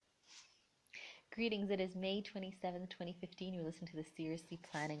Greetings, it is May 27th, 2015. You're listening to the Seriously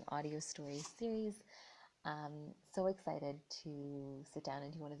Planning audio story series. So excited to sit down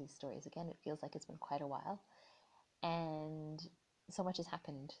and do one of these stories again. It feels like it's been quite a while. And so much has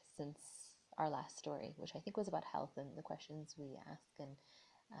happened since our last story, which I think was about health and the questions we ask and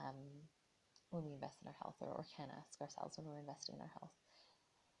when we invest in our health or can ask ourselves when we're investing in our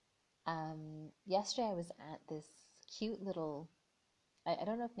health. Yesterday I was at this cute little, I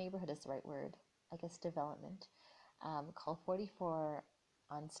don't know if neighborhood is the right word, I guess development, called 44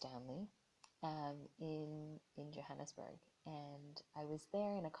 on Stanley in Johannesburg. And I was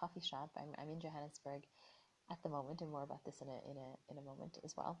there in a coffee shop. I'm in Johannesburg at the moment, and more about this in a moment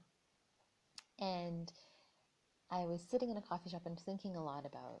as well. And I was sitting in a coffee shop and thinking a lot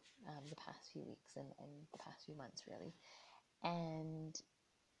about the past few weeks and the past few months, really. And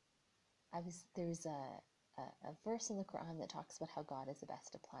there's a verse in the Quran that talks about how God is the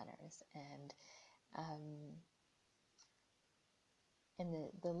best of planners, and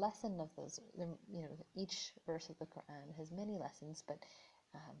the lesson of those, each verse of the Quran has many lessons, but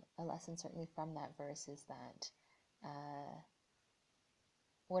a lesson certainly from that verse is that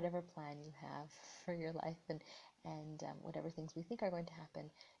whatever plan you have for your life and whatever things we think are going to happen,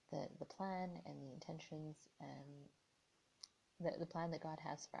 the plan and the intentions and the plan that God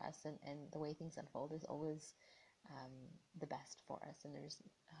has for us and the way things unfold is always the best for us. And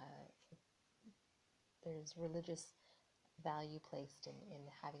there's religious value placed in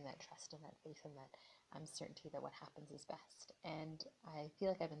having that trust and that faith and that certainty that what happens is best. And I feel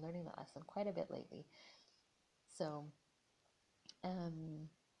like I've been learning that lesson quite a bit lately. So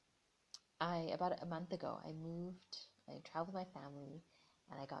about a month ago, I traveled with my family,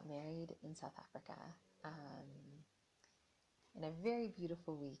 and I got married in South Africa in a very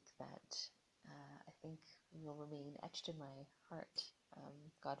beautiful week that I think will remain etched in my heart,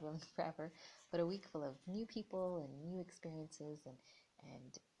 God willing, forever. But a week full of new people and new experiences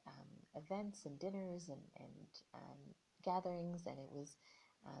and events and dinners and gatherings, and it was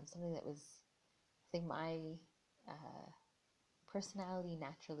something that was, I think, my personality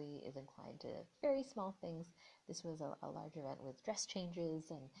naturally is inclined to very small things. This was a large event with dress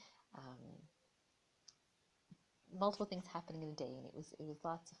changes and multiple things happening in a day, and it was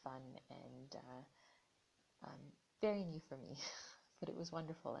lots of fun and very new for me, but it was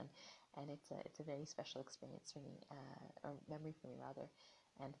wonderful, and it's a very special experience for me, or memory for me rather,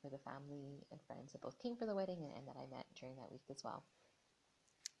 and for the family and friends that both came for the wedding and that I met during that week as well.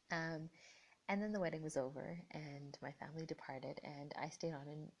 And then the wedding was over, and my family departed, and I stayed on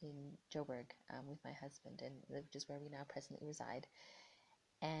in Joburg with my husband, which is where we now presently reside.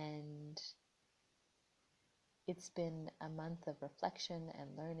 And it's been a month of reflection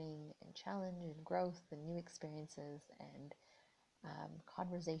and learning and challenge and growth and new experiences and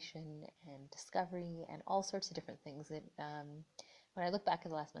conversation and discovery and all sorts of different things. When I look back at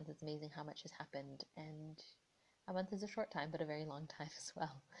the last month, it's amazing how much has happened. And a month is a short time, but a very long time as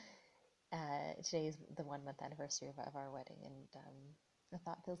well. Today is the 1 month anniversary of our wedding, and the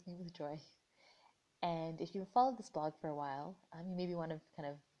thought fills me with joy. And if you've followed this blog for a while, you may be one of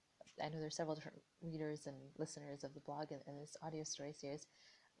I know there's several different readers and listeners of the blog and this audio story series.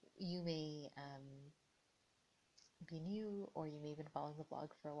 You may be new, or you may have been following the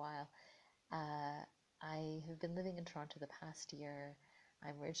blog for a while. I have been living in Toronto the past year.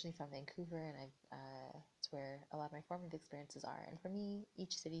 I'm originally from Vancouver, and it's where a lot of my formative experiences are. And for me,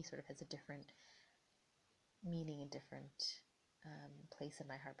 each city sort of has a different meaning and different place in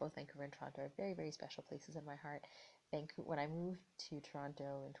my heart. Both Vancouver and Toronto are very, very special places in my heart. When I moved to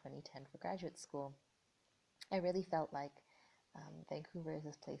Toronto in 2010 for graduate school, I really felt like Vancouver is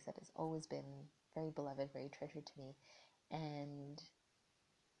this place that has always been very beloved, very treasured to me. And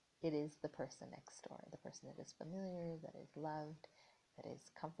it is the person next door, the person that is familiar, that is loved, that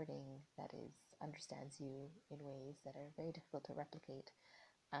is comforting, that understands you in ways that are very difficult to replicate.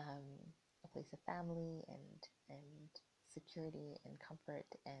 A place of family and security and comfort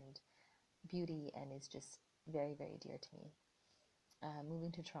and beauty, and is just very, very dear to me.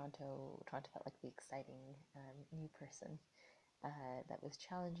 Moving to Toronto felt like the exciting new person that was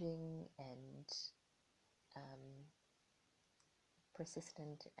challenging and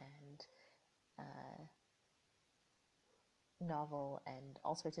persistent and novel and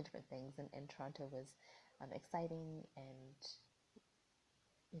all sorts of different things. And Toronto was exciting and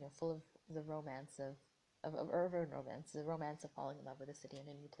full of the romance of urban romance, the romance of falling in love with a city and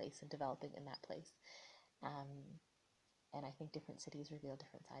a new place and developing in that place. And I think different cities reveal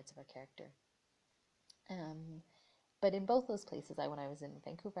different sides of our character. But in both those places, when I was in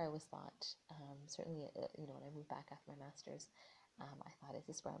Vancouver, I was thought, certainly, when I moved back after my master's, I thought, is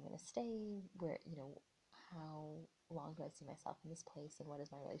this where I'm going to stay? Where, how long do I see myself in this place, and what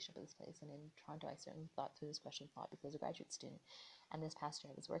is my relationship with this place? And in Toronto, I certainly thought through this question, thought because I was a graduate student, and this past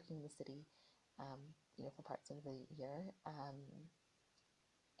year I was working in the city, for parts of the year,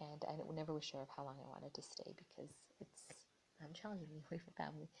 and I never was sure of how long I wanted to stay because it's challenging me away from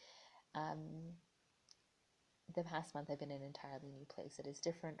family. The past month I've been in an entirely new place. It is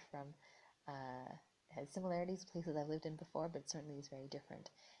different from, it has similarities to places I've lived in before, but certainly is very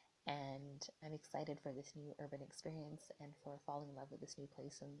different. And I'm excited for this new urban experience and for falling in love with this new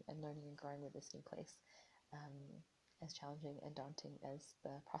place and learning and growing with this new place, as challenging and daunting as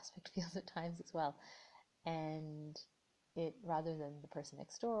the prospect feels at times as well. And it, rather than the person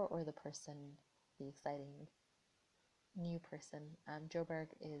next door or the exciting new person, Joburg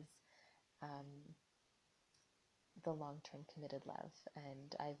is the long-term committed love.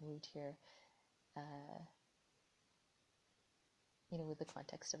 And I've moved here, with the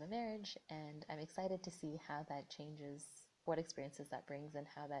context of a marriage, and I'm excited to see how that changes, what experiences that brings, and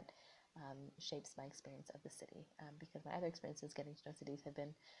how that shapes my experience of the city. Because my other experiences getting to know cities have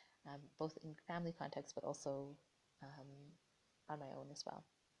been both in family context, but also on my own as well.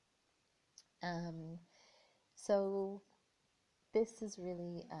 So this is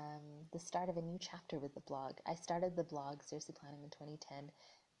really the start of a new chapter with the blog. I started the blog Seriously Planning in 2010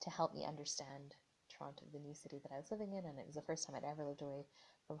 to help me understand Toronto, the new city that I was living in, and it was the first time I'd ever lived away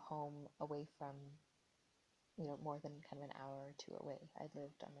from home, away from, more than kind of an hour or two away. I'd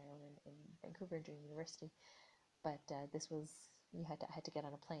lived on my own in Vancouver during university, but this was, I had to get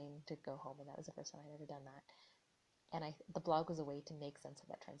on a plane to go home, and that was the first time I'd ever done that. And the blog was a way to make sense of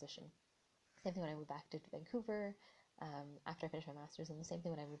that transition. Same thing when I moved back to Vancouver after I finished my master's, and the same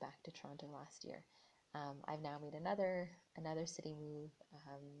thing when I moved back to Toronto last year. I've now made another city move,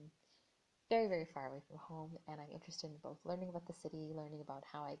 very, very far away from home, and I'm interested in both learning about the city, learning about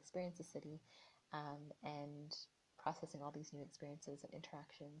how I experience the city, and processing all these new experiences and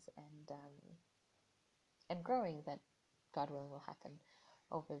interactions, and growing that, God willing, will happen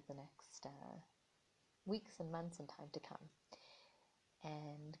over the next weeks and months and time to come.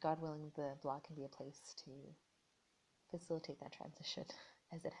 And God willing, the blog can be a place to facilitate that transition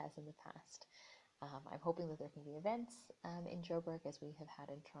as it has in the past. I'm hoping that there can be events in Joburg as we have had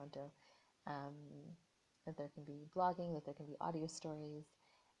in Toronto, that there can be blogging, that there can be audio stories,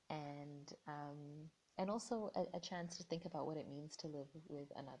 and also a chance to think about what it means to live with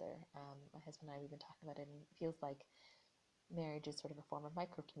another. My husband and I, we've been talking about it, and it feels like marriage is sort of a form of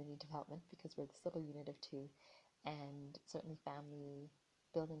micro-community development because we're this little unit of two, and certainly family,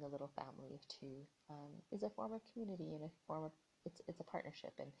 building a little family of two, is a form of community and a form of, it's a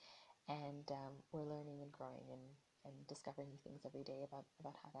partnership, and we're learning and growing and discovering new things every day about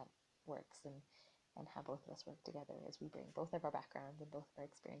how that works, and how both of us work together as we bring both of our backgrounds and both of our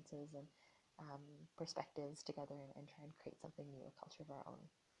experiences and perspectives together, and try and create something new, a culture of our own.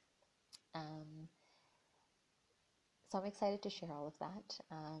 So I'm excited to share all of that,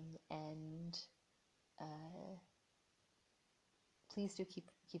 and please do keep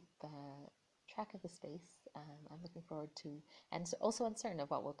track of the space. I'm looking forward to, and also uncertain of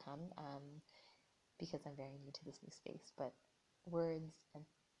what will come, because I'm very new to this new space, but words and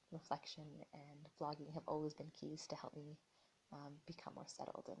reflection and blogging have always been keys to help me become more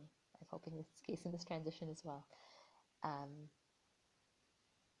settled, and I'm hoping this is the case in this transition as well.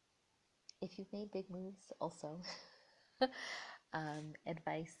 If you've made big moves also,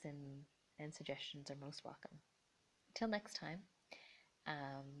 advice and suggestions are most welcome. Till next time,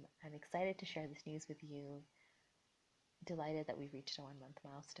 I'm excited to share this news with you, delighted that we've reached a 1-month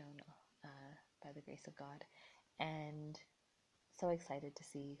milestone by the grace of God, and so excited to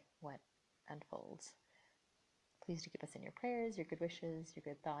see what unfolds. Please do keep us in your prayers, your good wishes, your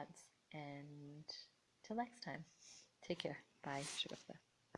good thoughts, and till next time, take care. Bye. Shugupta.